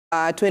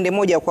Tuende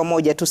moja kwa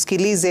moja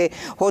tusikilize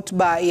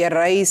hotuba ya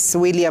Rais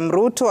William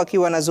Ruto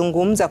akiwa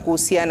anazungumza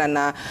kuhusiana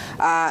na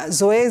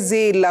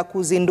zoezi la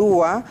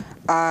kuzindua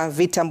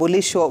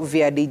vitambulisho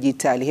vya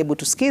dijitali. Hebu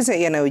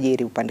tusikize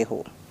yanayojiri upande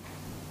huu.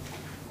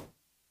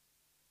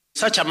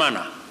 Such a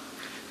manner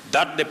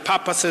that the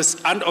purposes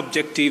and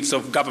objectives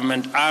of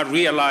government are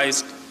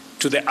realized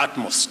to the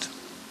utmost.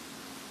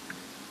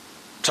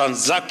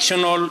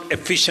 Transactional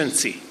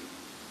efficiency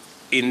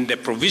in the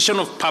provision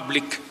of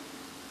public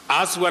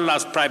as well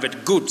as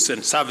private goods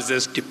and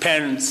services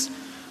depends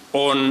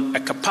on a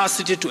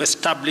capacity to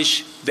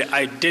establish the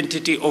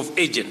identity of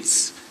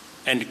agents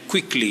and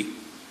quickly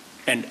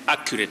and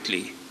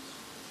accurately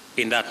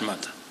in that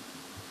matter.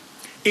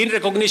 In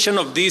recognition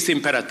of these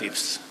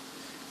imperatives,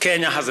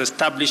 Kenya has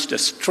established a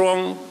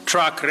strong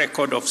track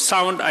record of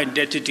sound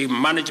identity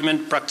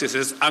management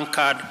practices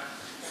anchored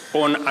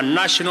on a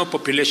national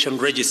population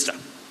register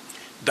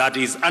that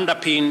is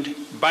underpinned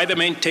by the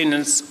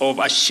maintenance of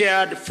a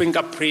shared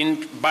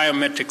fingerprint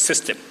biometric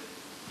system.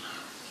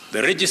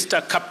 The register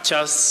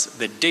captures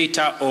the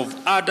data of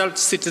adult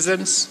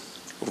citizens,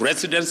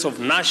 residents of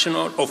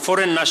national or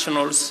foreign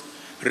nationals,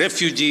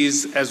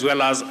 refugees, as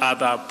well as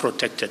other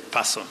protected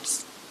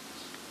persons.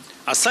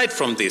 Aside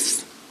from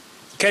this,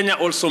 Kenya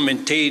also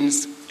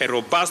maintains a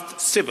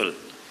robust civil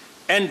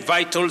and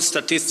vital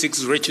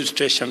statistics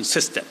registration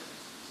system.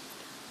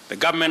 The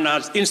government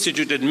has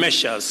instituted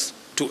measures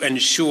to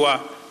ensure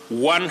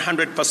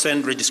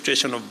 100%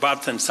 registration of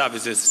births and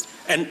services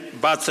and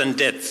births and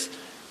deaths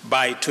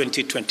by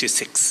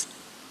 2026.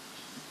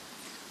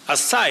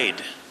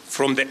 Aside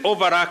from the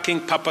overarching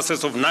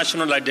purposes of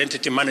national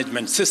identity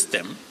management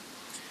system,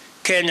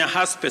 Kenya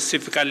has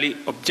specific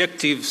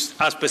objectives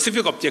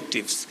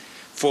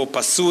for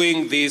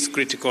pursuing this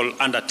critical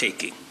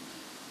undertaking.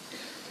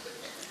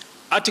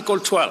 Article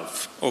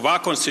 12 of our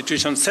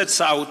Constitution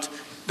sets out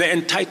the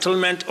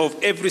entitlement of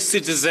every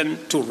citizen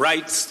to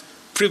rights,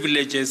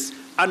 privileges,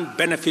 and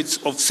benefits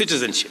of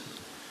citizenship,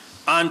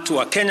 and to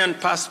a Kenyan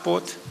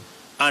passport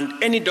and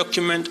any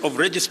document of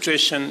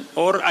registration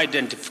or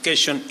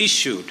identification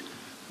issued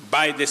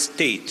by the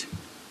state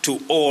to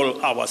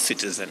all our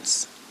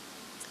citizens.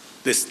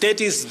 The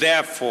state is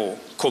therefore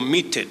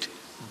committed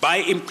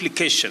by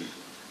implication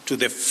to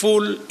the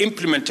full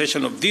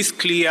implementation of these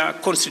clear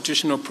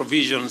constitutional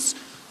provisions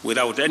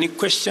without any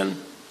question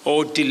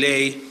or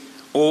delay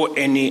or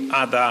any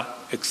other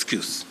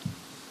excuse.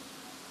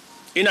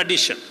 In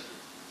addition,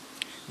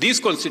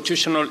 these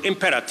constitutional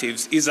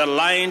imperatives is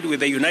aligned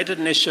with the United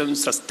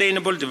Nations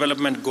Sustainable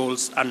Development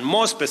Goals and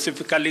more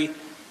specifically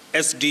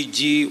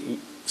SDG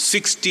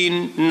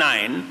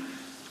 16.9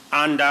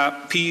 under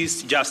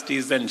peace,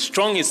 justice, and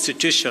strong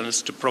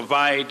institutions to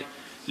provide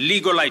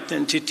legal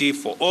identity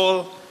for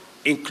all,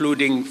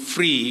 including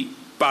free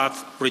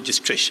birth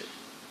registration.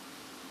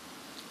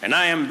 And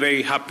I am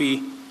very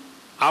happy.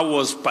 I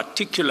was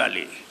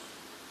particularly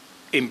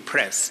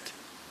impressed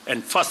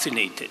and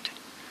fascinated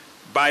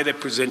by the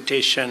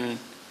presentation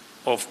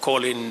of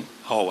Colin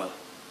Howell,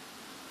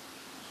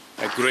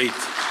 a great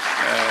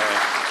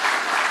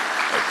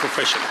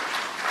professional,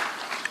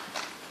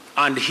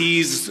 and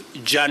his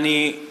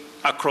journey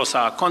across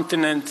our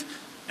continent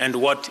and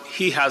what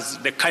he has,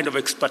 the kind of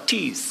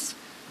expertise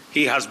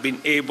he has been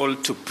able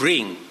to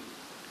bring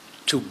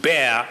to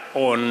bear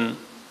on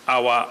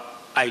our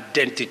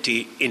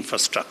identity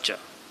infrastructure,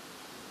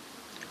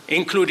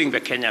 including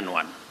the Kenyan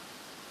one.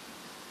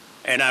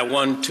 And I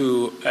want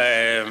to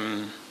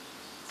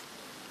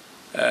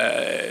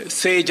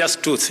say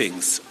just two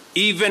things.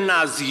 Even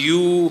as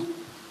you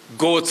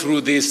go through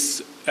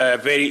this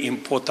very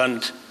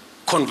important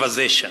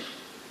conversation,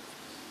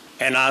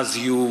 and as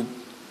you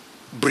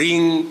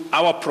bring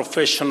our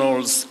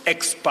professionals,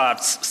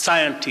 experts,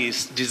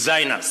 scientists,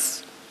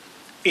 designers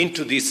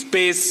into this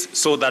space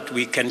so that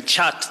we can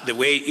chart the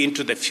way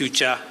into the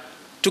future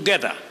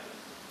together,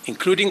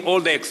 including all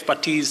the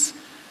expertise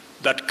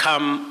that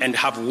come and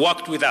have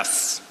worked with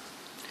us,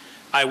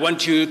 I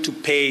want you to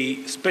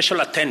pay special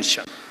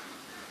attention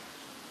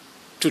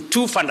to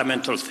two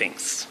fundamental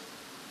things.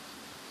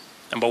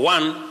 Number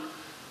one,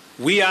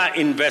 we are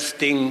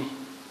investing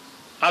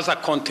as a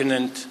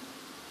continent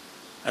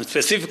and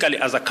specifically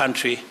as a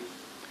country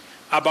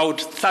about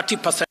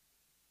 30%